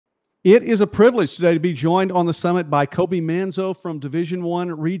It is a privilege today to be joined on the summit by Kobe Manzo from Division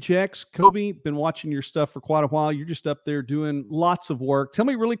One Rejects. Kobe, been watching your stuff for quite a while. You're just up there doing lots of work. Tell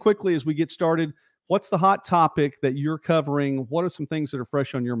me really quickly as we get started, what's the hot topic that you're covering? What are some things that are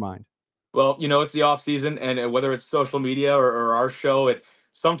fresh on your mind? Well, it's the off season, and whether it's social media or our show, it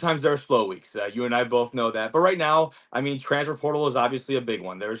sometimes there are slow weeks. You and I both know that. But right now, I mean, transfer portal is obviously a big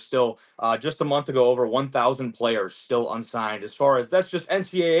one. There's still just a month ago over 1,000 players still unsigned. As far as that's just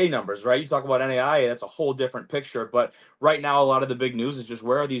NCAA numbers, right? You talk about NAIA, that's a whole different picture. But right now, a lot of the big news is just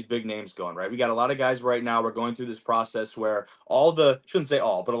where are these big names going, right? We got a lot of guys right now. We're going through this process where all the shouldn't say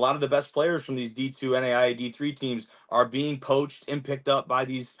all, but a lot of the best players from these D2 NAIA D3 teams are being poached and picked up by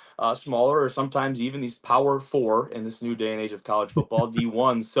these smaller or sometimes even these power four in this new day and age of college football, D1.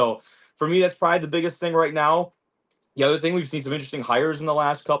 So for me, that's probably the biggest thing right now. The other thing, we've seen some interesting hires in the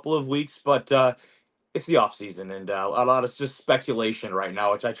last couple of weeks, but it's the offseason and a lot of just speculation right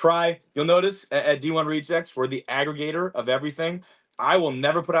now, which I try. You'll notice at D1 Rejects, we're the aggregator of everything. I will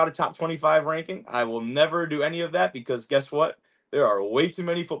never put out a top 25 ranking. I will never do any of that because guess what? There are way too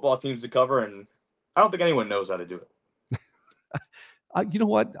many football teams to cover, and I don't think anyone knows how to do it. You know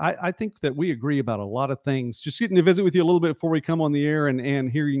what? I think that we agree about a lot of things. Just getting to visit with you a little bit before we come on the air and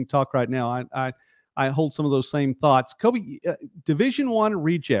hear you talk right now. I hold some of those same thoughts. Kobe, Division One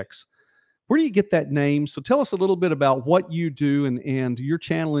Rejects. Where do you get that name? So tell us a little bit about what you do and your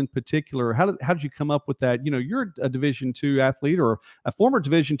channel in particular. How did you come up with that? You know, you're a Division two athlete or a former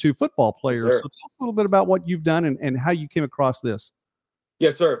Division two football Yes, player. So sir. tell us a little bit about what you've done and how you came across this.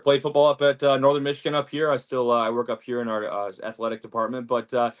 Yes, sir. Played football up at Northern Michigan up here. I work up here in our athletic department,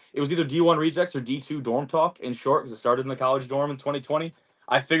 but it was either D1 Rejects or D2 Dorm Talk in short, because it started in the college dorm in 2020.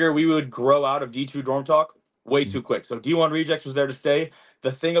 I figured we would grow out of D2 Dorm Talk way too quick. So D1 Rejects was there to stay.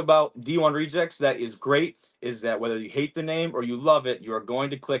 The thing about D1 Rejects that is great is that whether you hate the name or you love it, you are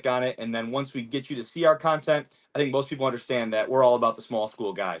going to click on it. And then once we get you to see our content, I think most people understand that we're all about the small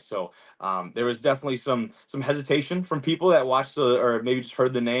school guys. So there was definitely some hesitation from people that watched or maybe just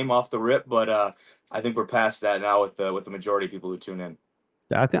heard the name off the rip, but I think we're past that now with the majority of people who tune in.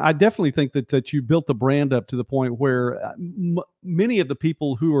 I definitely think that you built the brand up to the point where many of the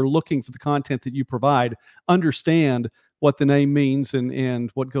people who are looking for the content that you provide understand what the name means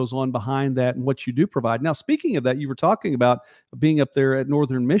and what goes on behind that and what you do provide. Now, speaking of that, you were talking about being up there at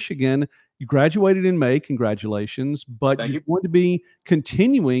Northern Michigan. You graduated in May, congratulations, but Thank you're you. going to be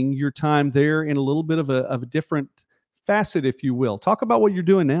continuing your time there in a little bit of a different facet, if you will. Talk about what you're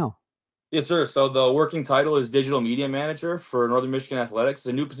doing now. Yes, sir. So the working title is digital media manager for Northern Michigan Athletics. It's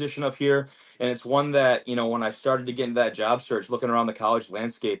a new position up here, and it's one that when I started to get into that job search, looking around the college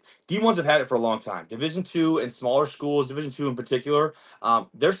landscape, D1s have had it for a long time. Division two and smaller schools, Division two in particular,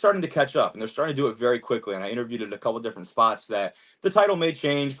 they're starting to catch up, and they're starting to do it very quickly. And I interviewed at a couple different spots that the title may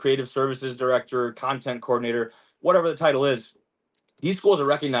change: creative services director, content coordinator, whatever the title is. These schools are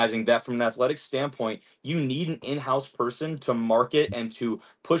recognizing that from an athletic standpoint, you need an in-house person to market and to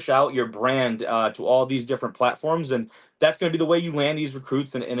push out your brand to all these different platforms. And that's going to be the way you land these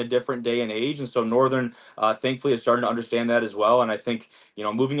recruits in a different day and age. And so Northern, thankfully, is starting to understand that as well. And I think,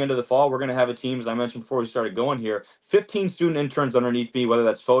 moving into the fall, we're going to have a team, as I mentioned before we started going here, 15 student interns underneath me, whether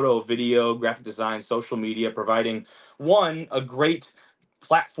that's photo, video, graphic design, social media, providing a great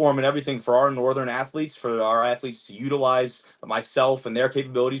platform and everything for our Northern athletes, for our athletes to utilize myself and their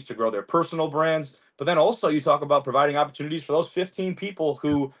capabilities to grow their personal brands. But then also, you talk about providing opportunities for those 15 people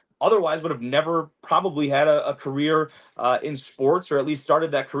who otherwise would have never probably had a career in sports, or at least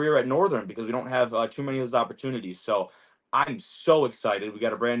started that career at Northern, because we don't have too many of those opportunities. So I'm so excited. We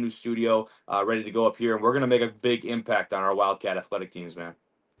got a brand new studio ready to go up here, and we're going to make a big impact on our Wildcat athletic teams, man.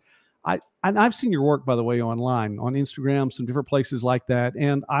 I've seen your work, by the way, online on Instagram, some different places like that,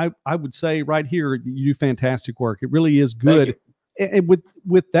 and I would say right here you do fantastic work. It really is Thank good. you. And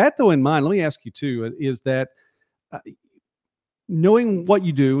with that though in mind, let me ask you too: is that uh, knowing what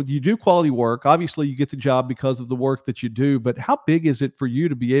you do quality work. Obviously, you get the job because of the work that you do. But how big is it for you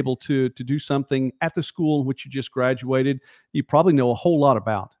to be able to do something at the school in which you just graduated? You probably know a whole lot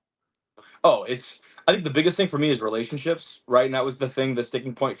about. Oh, I think the biggest thing for me is relationships, right? And that was the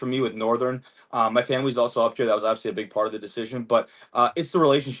sticking point for me with Northern. My family's also up here. That was obviously a big part of the decision, but it's the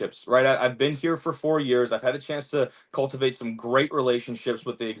relationships, right? I've been here for 4 years. I've had a chance to cultivate some great relationships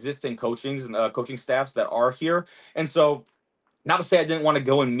with the existing coachings and coaching staffs that are here. And so, not to say I didn't want to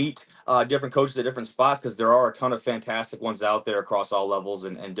go and meet different coaches at different spots, because there are a ton of fantastic ones out there across all levels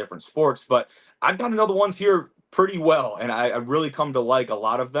and different sports. But I've gotten to know the ones here pretty well, and I really come to like a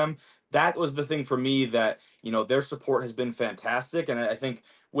lot of them. That was the thing for me, that their support has been fantastic, and I think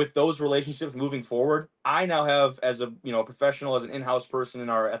with those relationships moving forward, I now have, as a professional, as an in-house person in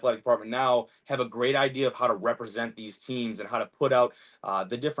our athletic department, now have a great idea of how to represent these teams and how to put out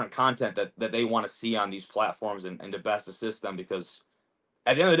the different content that they want to see on these platforms, and to best assist them, because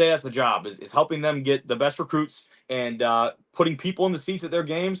at the end of the day, that's the job, is helping them get the best recruits, and putting people in the seats at their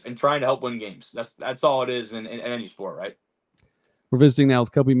games and trying to help win games. That's all it is in any sport, right? We're visiting now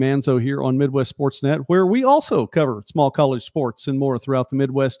with Kobe Manzo here on Midwest Sportsnet, where we also cover small college sports and more throughout the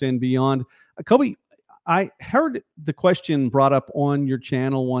Midwest and beyond. Kobe, I heard the question brought up on your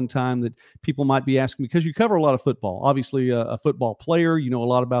channel one time that people might be asking, because you cover a lot of football. Obviously, a football player, you know a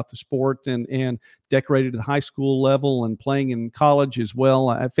lot about the sport, and decorated at the high school level and playing in college as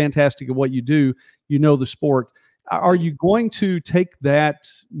well. Fantastic at what you do. You know the sport. Are you going to take that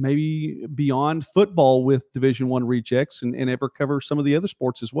maybe beyond football with Division I rejects, and ever cover some of the other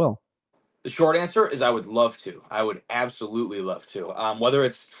sports as well? The short answer is I would love to. I would absolutely love to. Whether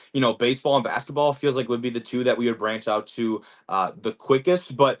it's baseball and basketball, feels like would be the two that we would branch out to the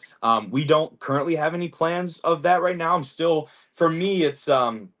quickest. But we don't currently have any plans of that right now. I'm still, for me, it's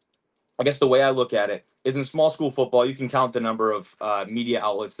I guess the way I look at it is, in small school football, you can count the number of media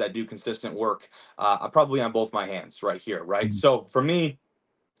outlets that do consistent work, probably on both my hands right here, right? Mhm. So for me,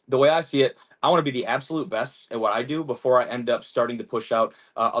 the way I see it, I want to be the absolute best at what I do before I end up starting to push out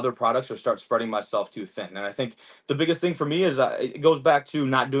other products or start spreading myself too thin. And I think the biggest thing for me is it goes back to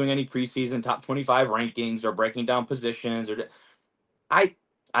not doing any preseason top 25 rankings or breaking down positions, or I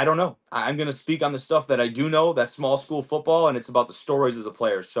I don't know. I'm going to speak on the stuff that I do know. That's small school football, and it's about the stories of the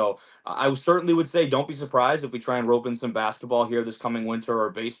players. So I certainly would say, don't be surprised if we try and rope in some basketball here this coming winter, or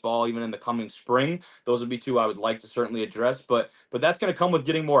baseball even in the coming spring. Those would be two I would like to certainly address. But that's going to come with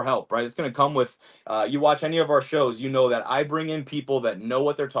getting more help, right? It's going to come with you watch any of our shows, you know that I bring in people that know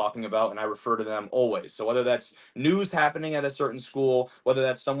what they're talking about, and I refer to them always. So whether that's news happening at a certain school, whether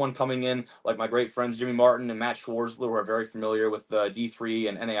that's someone coming in like my great friends Jimmy Martin and Matt Schwarzler, who are very familiar with the D3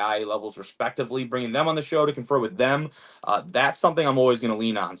 and NAIA levels respectively, bringing them on the show to confer with them, that's something I'm always going to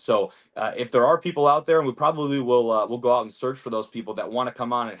lean on. So if there are people out there, and we probably will go out and search for those people that want to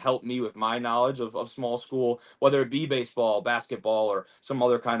come on and help me with my knowledge of small school, whether it be baseball, basketball, or some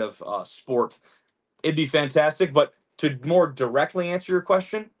other kind of sport, it'd be fantastic. But to more directly answer your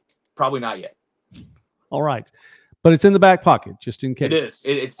question, probably not yet. All right. But it's in the back pocket, just in case. It is.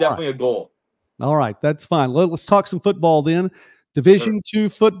 It's All definitely a goal. All right, that's fine. Let's talk some football then. Sure. Division II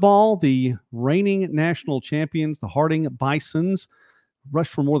football, the reigning national champions, the Harding Bisons,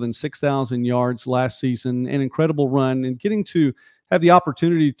 rushed for more than 6,000 yards last season, an incredible run. And getting to have the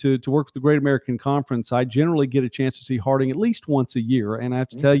opportunity to work with the Great American Conference, I generally get a chance to see Harding at least once a year. And I have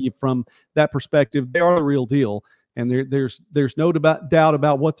to tell you, from that perspective, they are the real deal. And there's no doubt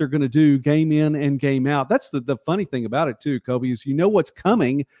about what they're going to do game in and game out. That's the funny thing about it too, Kobe, is you know what's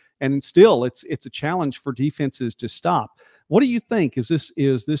coming, and still it's a challenge for defenses to stop. What do you think? Is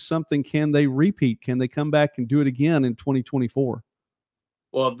this something? Can they repeat? Can they come back and do it again in 2024?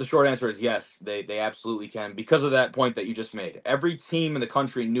 Well, the short answer is yes, they absolutely can, because of that point that you just made. Every team in the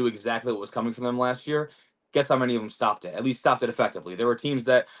country knew exactly what was coming from them last year. Guess how many of them stopped it? At least stopped it effectively. There were teams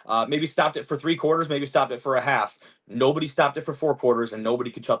that maybe stopped it for 3 quarters, maybe stopped it for a half. Nobody stopped it for 4 quarters, and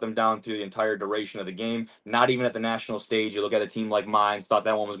nobody could shut them down through the entire duration of the game. Not even at the national stage. You look at a team like mine, thought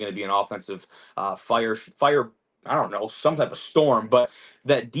that one was going to be an offensive fire. I don't know, some type of storm, but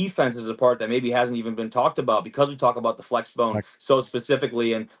that defense is a part that maybe hasn't even been talked about, because we talk about the flex bone Like, so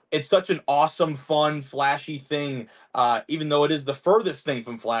specifically, and it's such an awesome, fun, flashy thing. Even though it is the furthest thing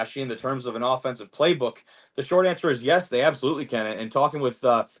from flashy in the terms of an offensive playbook, the short answer is yes, they absolutely can. And talking with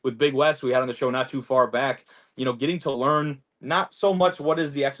Big West, who we had on the show not too far back, getting to learn not so much what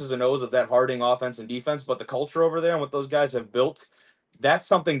is the X's and O's of that Harding offense and defense, but the culture over there and what those guys have built. That's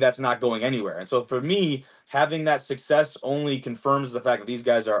something that's not going anywhere. And so for me, having that success only confirms the fact that these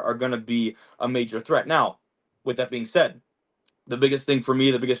guys are going to be a major threat. Now, with that being said, the biggest thing for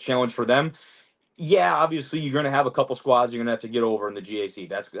me, the biggest challenge for them, yeah, obviously you're going to have a couple squads you're going to have to get over in the GAC.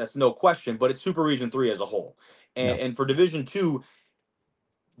 That's no question, but it's Super Region 3 as a whole. yeah. And for Division 2,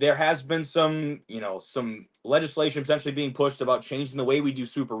 there has been some legislation potentially being pushed about changing the way we do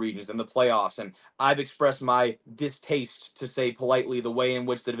super regions and the playoffs, and I've expressed my distaste, to say politely, the way in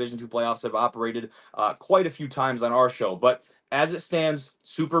which the Division 2 playoffs have operated quite a few times on our show. But as it stands,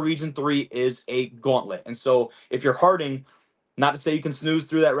 Super Region 3 is a gauntlet. And so if you're Harding, not to say you can snooze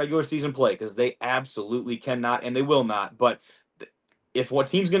through that regular season play, because they absolutely cannot, and they will not, but if what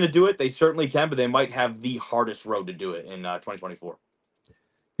team's going to do it, they certainly can, but they might have the hardest road to do it in 2024.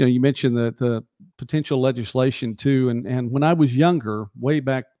 You mentioned the potential legislation too, and when I was younger, way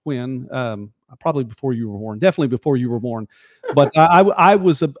back when, probably before you were born, definitely before you were born, But I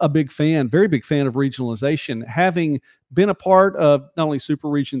was a big fan, very big fan of regionalization, having been a part of not only Super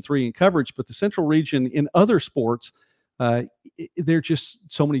Region 3 in coverage, but the Central Region in other sports. Uh, there are just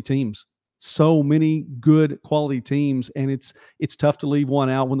so many good quality teams, and it's tough to leave one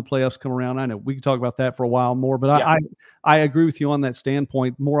out when the playoffs come around. I know we can talk about that for a while more, but Yeah. I agree with you on that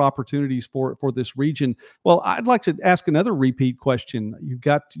standpoint. More opportunities for this region. Well, I'd like to ask another repeat question. You've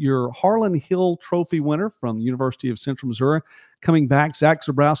got your Harlan Hill Trophy winner from the University of Central Missouri coming back. Zach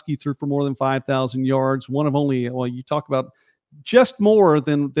Zabrowski threw for more than 5,000 yards. One of only, well, you talk about just more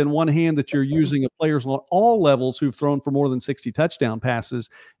than one hand that you're using of players on all levels who've thrown for more than 60 touchdown passes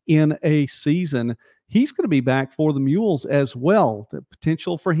in a season. He's going to be back for the Mules as well. The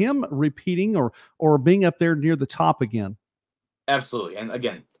potential for him repeating or being up there near the top again. Absolutely. And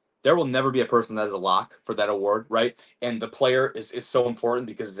again, there will never be a person that is a lock for that award, right? And the player is so important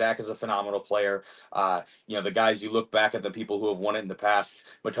because Zach is a phenomenal player. The guys, you look back at the people who have won it in the past,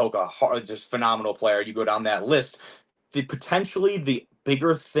 Matoka, just phenomenal player. You go down that list. Potentially the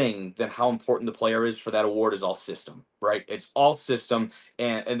bigger thing than how important the player is for that award is all system, right? It's all system,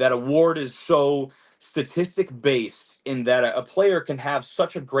 and that award is so statistic based in that a player can have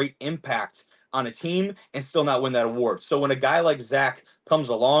such a great impact on a team and still not win that award. So when a guy like Zach comes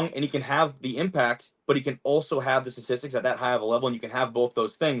along and he can have the impact, but he can also have the statistics at that high of a level, and you can have both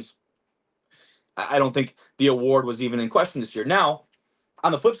those things, I don't think the award was even in question this year. Now,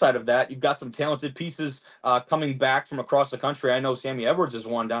 on the flip side of that, you've got some talented pieces coming back from across the country. I know Sammy Edwards is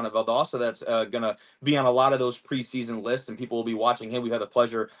one down at Valdosta that's going to be on a lot of those preseason lists, and people will be watching him. We've had the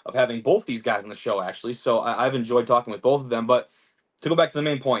pleasure of having both these guys on the show, actually. So I've enjoyed talking with both of them. But to go back to the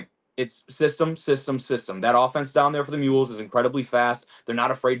main point, it's system, system, system. That offense down there for the Mules is incredibly fast. They're not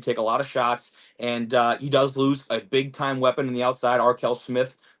afraid to take a lot of shots, and he does lose a big time weapon in the outside, Arkel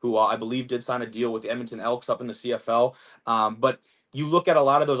Smith, who I believe did sign a deal with the Edmonton Elks up in the CFL. But you look at a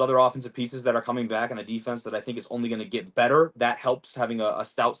lot of those other offensive pieces that are coming back on a defense that I think is only going to get better. That helps having a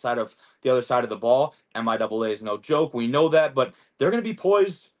stout side of the other side of the ball. MIAA is no joke. We know that, but they're going to be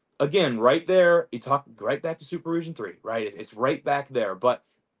poised again right there. You talk right back to Super Region 3, right? It's right back there. But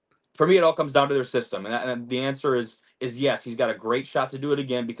for me, it all comes down to their system, and the answer is yes. He's got a great shot to do it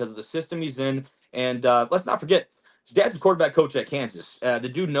again because of the system he's in. And let's not forget, his dad's a quarterback coach at Kansas. The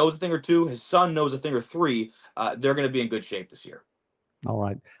dude knows a thing or two. His son knows a thing or three. They're going to be in good shape this year. All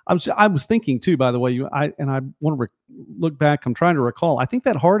right. I was thinking too, by the way, I want to look back. I'm trying to recall. I think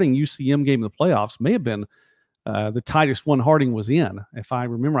that Harding UCM game in the playoffs may have been the tightest one Harding was in, if I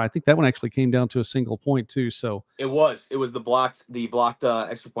remember. I think that one actually came down to a single point too. So it was the blocked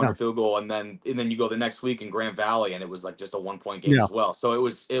extra point yeah, or field goal, and then you go the next week in Grand Valley, and it was like just a 1 point game yeah. as well. So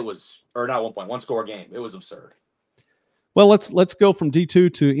it was or not 1 point, one score game. It was absurd. Well, let's go from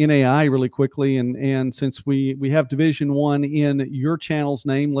D2 to NAI really quickly, and since we have Division One in your channel's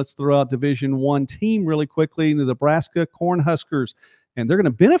name, let's throw out Division One team really quickly. The Nebraska Cornhuskers, and they're going to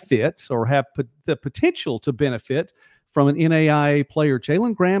benefit or have the potential to benefit from an NAIA player,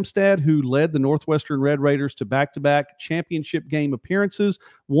 Jalen Gramstad, who led the Northwestern Red Raiders to back-to-back championship game appearances,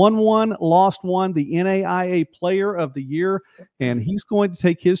 won one, lost one, the NAIA Player of the Year, and he's going to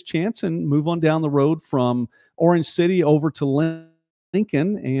take his chance and move on down the road from Orange City over to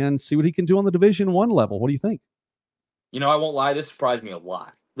Lincoln and see what he can do on the Division One level. What do you think? I won't lie. This surprised me a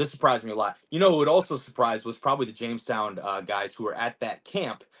lot. This surprised me a lot. Who it also surprised was probably the Jamestown guys who were at that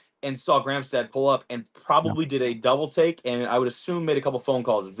camp and saw Gramstad pull up and Yeah. probably did a double take, and I would assume made a couple phone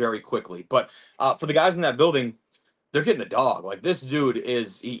calls very quickly. But for the guys in that building, they're getting a dog. Like, this dude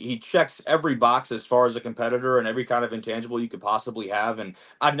he checks every box as far as a competitor and every kind of intangible you could possibly have. And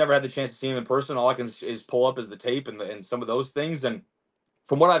I've never had the chance to see him in person. All I can is pull up is the tape and some of those things. And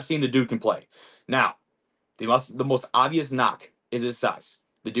from what I've seen, the dude can play. Now, the most obvious knock is his size.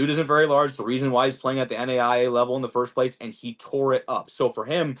 The dude isn't very large. The reason why he's playing at the NAIA level in the first place, and he tore it up. So for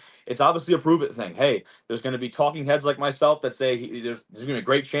him, it's obviously a prove it thing. Hey, there's going to be talking heads like myself that say there's going to be a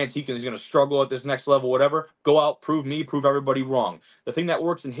great chance he's going to struggle at this next level, whatever. Go out, prove me, prove everybody wrong. The thing that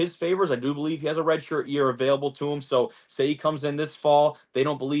works in his favor is I do believe he has a redshirt year available to him. So say he comes in this fall, they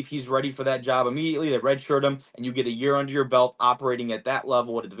don't believe he's ready for that job immediately. They redshirt him, and you get a year under your belt operating at that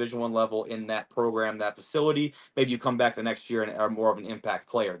level, at a Division One level in that program, that facility. Maybe you come back the next year and are more of an impact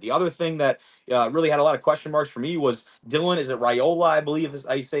player. The other thing that really had a lot of question marks for me was Dylan, is it Raiola, I believe is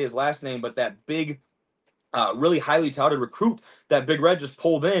how you say his last name, but that big, really highly touted recruit that Big Red just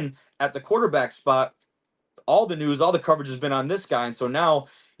pulled in at the quarterback spot. All the news, all the coverage has been on this guy. And so now,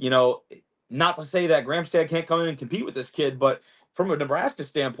 not to say that Gramstad can't come in and compete with this kid, but from a Nebraska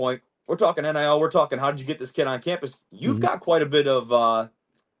standpoint, we're talking NIL, we're talking how did you get this kid on campus? You've Mhm. got quite a bit of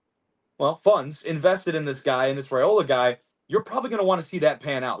funds invested in this guy and this Raiola guy. you're probably going to want to see that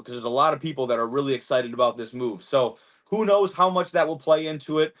pan out because there's a lot of people that are really excited about this move. So who knows how much that will play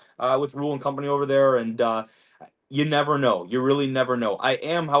into it with Rule and company over there. And you never know. You really never know. I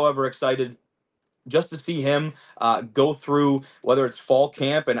am, however, excited just to see him go through whether it's fall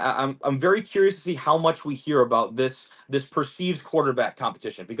camp, and I'm very curious to see how much we hear about this perceived quarterback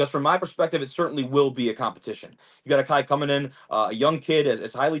competition, because from my perspective, it certainly will be a competition. You got a guy coming in, a young kid,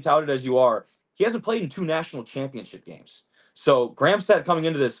 as highly touted as you are. He hasn't played in 2 national championship games. So Gramstad coming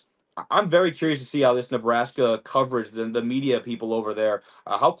into this, I'm very curious to see how this Nebraska coverage and the media people over there,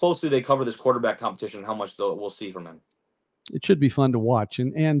 how closely they cover this quarterback competition, and how much we'll see from him. It should be fun to watch,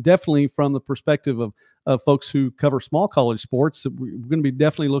 and definitely from the perspective of folks who cover small college sports, we're going to be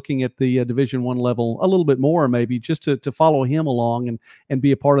definitely looking at the Division I level a little bit more, maybe just to follow him along and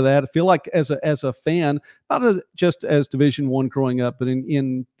be a part of that. I feel like as a fan, not just as Division I growing up, but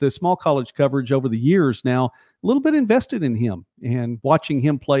in the small college coverage over the years now, a little bit invested in him and watching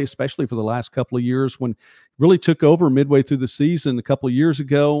him play, especially for the last couple of years when really took over midway through the season a couple of years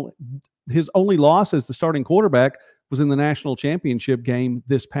ago. His only loss as the starting quarterback was in the national championship game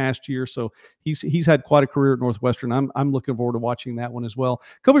this past year. So he's had quite a career at Northwestern. I'm looking forward to watching that one as well.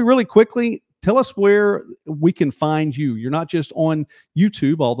 Kobe, really quickly, tell us where we can find you. You're not just on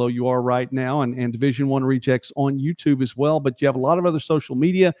YouTube, although you are right now, and Division I Rejects on YouTube as well, but you have a lot of other social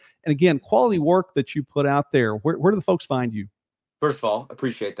media. And again, quality work that you put out there. Where do the folks find you? First of all,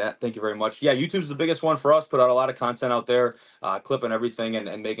 appreciate that. Thank you very much. Yeah, YouTube's the biggest one for us. Put out a lot of content out there, clipping everything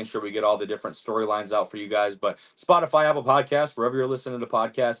and making sure we get all the different storylines out for you guys. But Spotify, Apple Podcasts, wherever you're listening to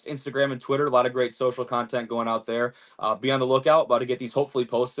podcasts, Instagram and Twitter, a lot of great social content going out there. Be on the lookout. About to get these hopefully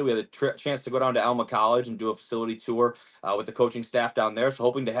posted. We had a chance to go down to Alma College and do a facility tour with the coaching staff down there. So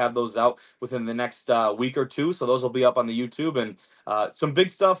hoping to have those out within the next week or two. So those will be up on the YouTube, and some big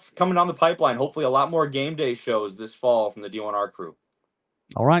stuff coming down the pipeline. Hopefully a lot more game day shows this fall from the D1R crew.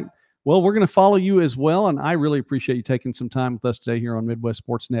 All right. Well, we're going to follow you as well, and I really appreciate you taking some time with us today here on Midwest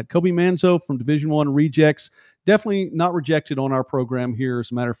Sports Net. Kobe Manzo from Division I Rejects, definitely not rejected on our program here.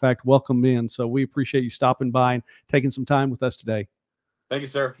 As a matter of fact, welcome in. So we appreciate you stopping by and taking some time with us today. Thank you,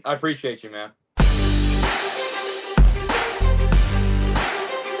 sir. I appreciate you, man.